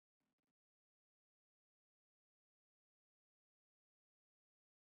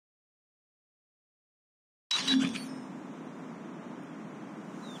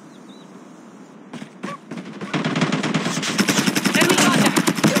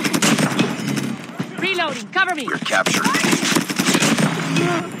Cover me! We're capturing B.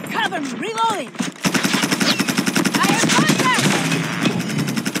 Cover me! Reloading! I have contact!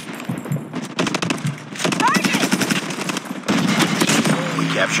 Target! We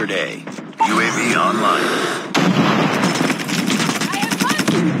captured A. UAV online. I have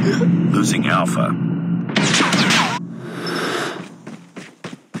contact! Losing Alpha.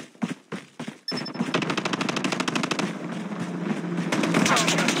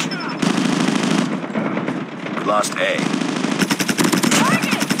 We lost A.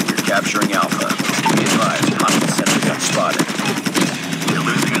 Target! We're capturing Alpha. Be advised, hostile sentry gun spotted. We're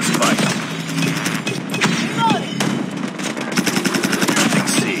losing this fight. Reloading! Losing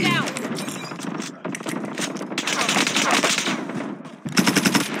C. Down!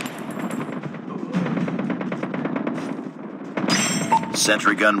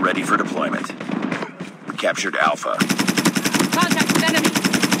 Sentry gun ready for deployment. We captured Alpha. Contact with enemy!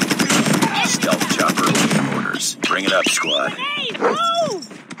 Stealth chopper awaiting orders. Bring it up, squad. Hey, move!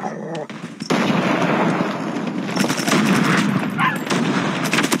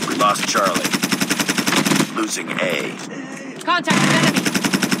 We lost Charlie. Losing A. Contact with enemy!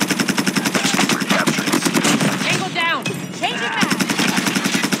 We're capturing C. Angle down! Changing mag!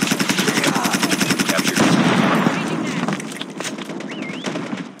 Captured C. Changing mag!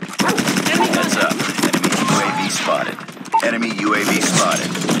 Enemy Heads contact! up. Enemy UAV spotted. Enemy UAV spotted.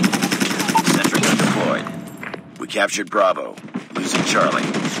 Sentry gun deployed. We captured Bravo. Losing Charlie.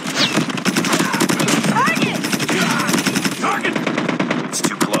 Target! Target! It's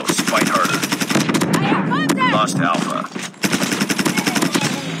too close. Fight harder. I have contact! Lost Alpha.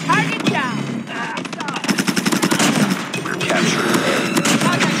 Target down! We're capturing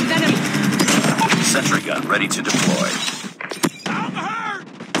Contact with enemy! A. Sentry gun ready to deploy.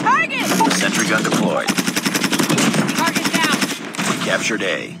 Target! Sentry gun deployed. Target down! We captured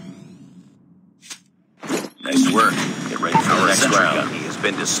A. Nice work. Get ready for the next round. He has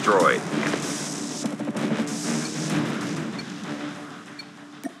been destroyed.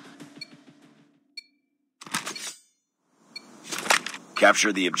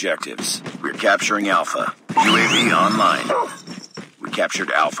 Capture the objectives. We're capturing Alpha. UAV online. We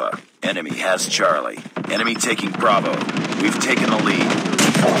captured Alpha. Enemy has Charlie. Enemy taking Bravo. We've taken the lead.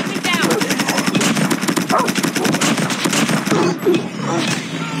 Enemy down!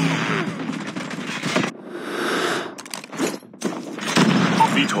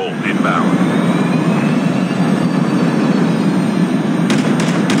 VTOL inbound.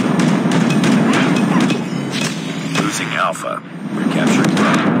 Losing Alpha. We're capturing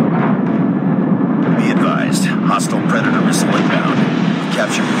Bravo. Be advised, hostile Predator missile inbound. We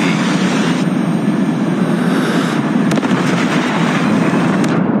captured B.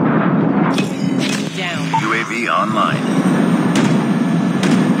 Down. UAV online.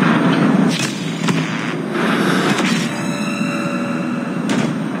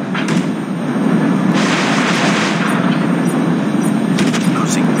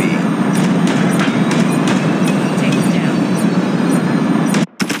 Losing B. Take us down.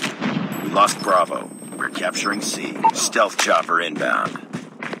 We lost Bravo. We're capturing C. Stealth chopper inbound.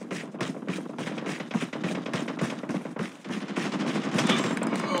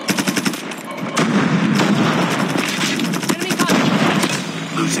 Enemy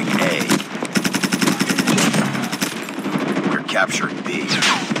contact! Losing A. We're capturing B.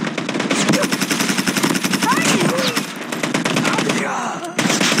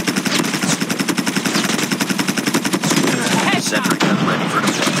 Sentry gun ready for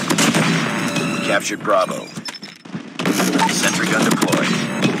deployment. We captured Bravo. Sentry gun deployed.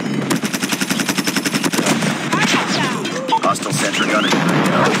 Hostile sentry gun in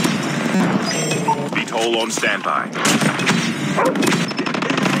VTOL on standby.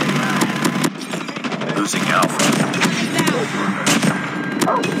 Losing Alpha.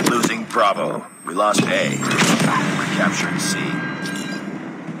 Losing Bravo. We lost A. We're capturing C.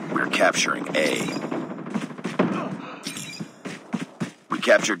 We're capturing A. We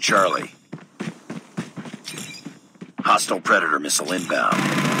captured Charlie. Hostile Predator missile inbound.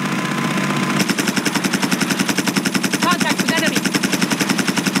 Contact with enemy!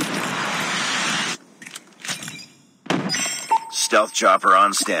 Stealth chopper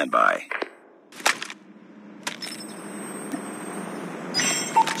on standby.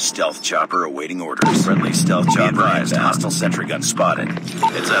 Stealth chopper awaiting orders. Friendly stealth chopper advised. Hostile sentry gun spotted.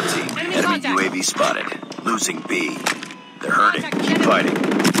 Heads up, team. Enemy contact. UAV spotted. Losing B. They're hurting. Keep fighting.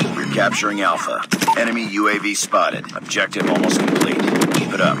 We're capturing Alpha. Enemy UAV spotted. Objective almost complete.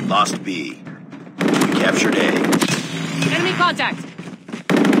 Keep it up. Lost B. We captured A. Enemy contact!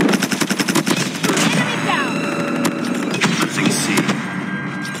 Enemy down! Losing C.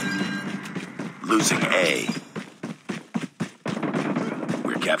 Losing A.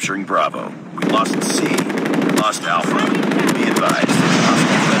 capturing Bravo. We lost C. We lost Alpha. Be advised.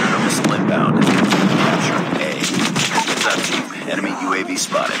 Hostile Predator missile inbound. Capturing A. Heads up, team. Enemy UAV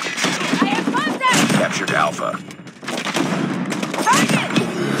spotted. I have contact! Captured Alpha. Target!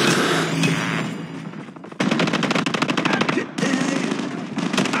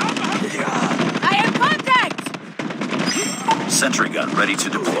 I have contact! Sentry gun ready to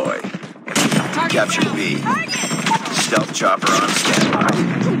deploy. Target Captured down. B. Target! Stealth chopper on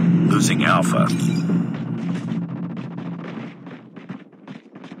standby. Losing Alpha. Lost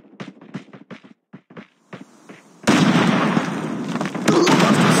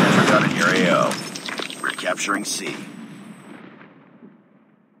the sentry gun in your AO. We're capturing C.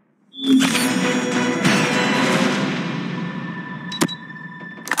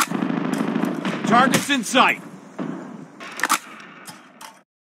 Targets in sight.